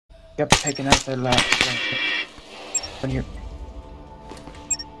Yep, taking out the last. When you're.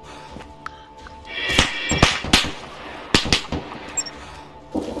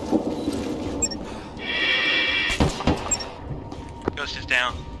 Ghost is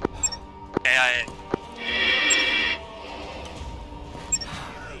down. AI.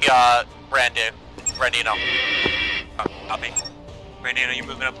 Brandino. Copy. Brandino, you're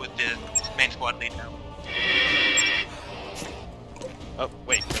moving up with the main squad lead now. Oh,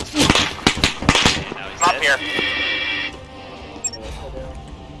 wait. I'm up here.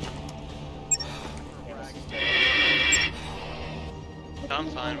 I'm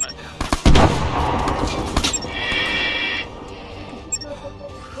fine, I'm not down.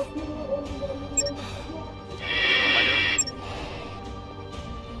 What am I doing?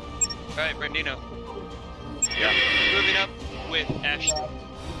 Alright, Brandino. Yeah. Moving up with Ashton.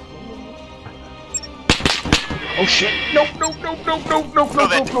 Oh shit! No!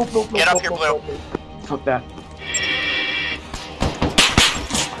 Get up here, Blue. Flip that.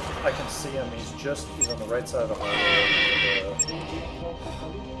 I can see him. He's on the right side of the highway.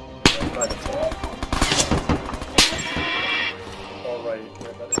 Right by the top. All right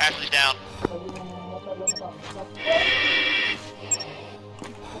by the Ashley's down.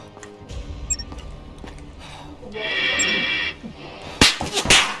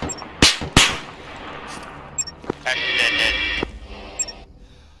 Ashley's dead.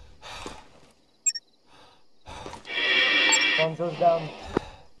 Gonzo's down.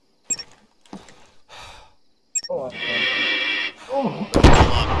 Oh, I'm dead. Oh!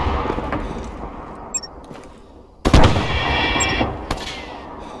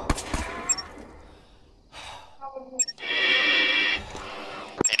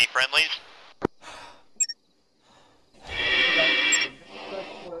 Any friendlies?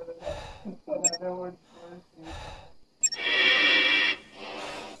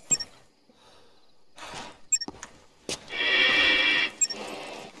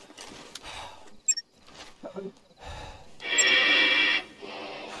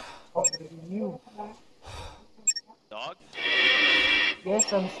 Oh, you. Dog?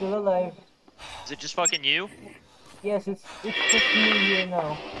 Yes, I'm still alive. Is it just fucking you? Yes, it's just me here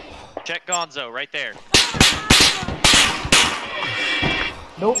now. Check Gonzo, right there.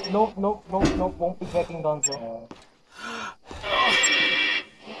 Nope, won't be checking Gonzo.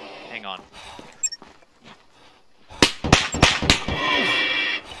 Hang on.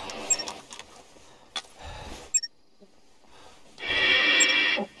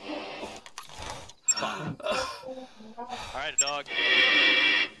 Alright, dog.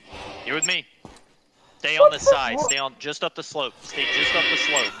 You're with me. Stay on this side. Stay on just up the slope. Stay just up the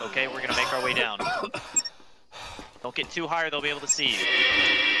slope, okay? We're gonna make our way down. Don't get too high or they'll be able to see you.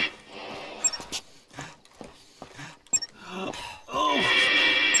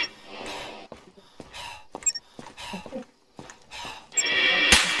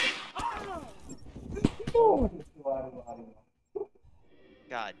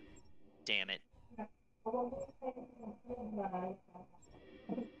 God damn it.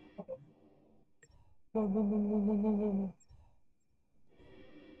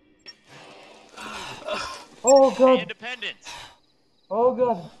 Oh Hey, god! Independence! Oh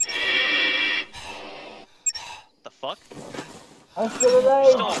god! The fuck? I'm still You're alive!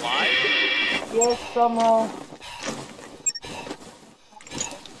 still alive? Yes, somehow.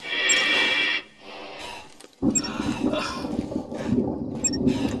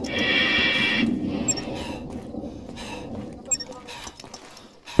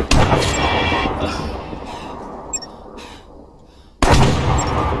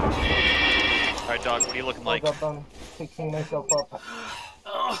 Alright, dog, what are you looking like? Hold up, I'm fixing myself up.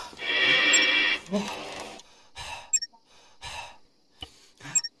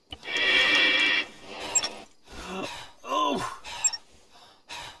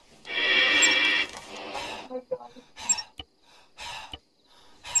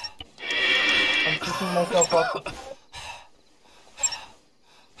 I'm fixing myself up.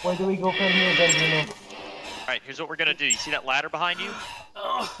 Where do we go from here, Benjino? Alright, here's what we're gonna do. You see that ladder behind you?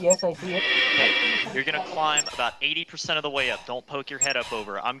 Yes, I see it. Okay, you're gonna climb about 80% of the way up. Don't poke your head up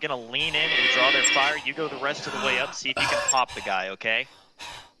over. I'm gonna lean in and draw their fire. You go the rest of the way up, see if you can pop the guy, okay?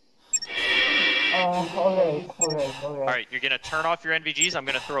 Alright. Alright, you're gonna turn off your NVGs. I'm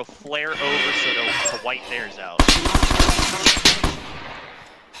gonna throw a flare over so to white theirs out.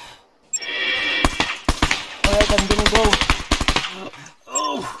 Alright, I'm gonna go.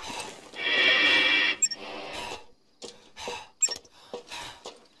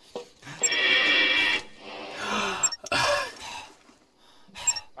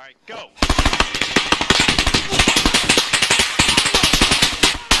 Alright, go!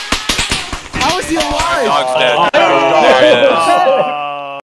 How is he alive? Dog's dead.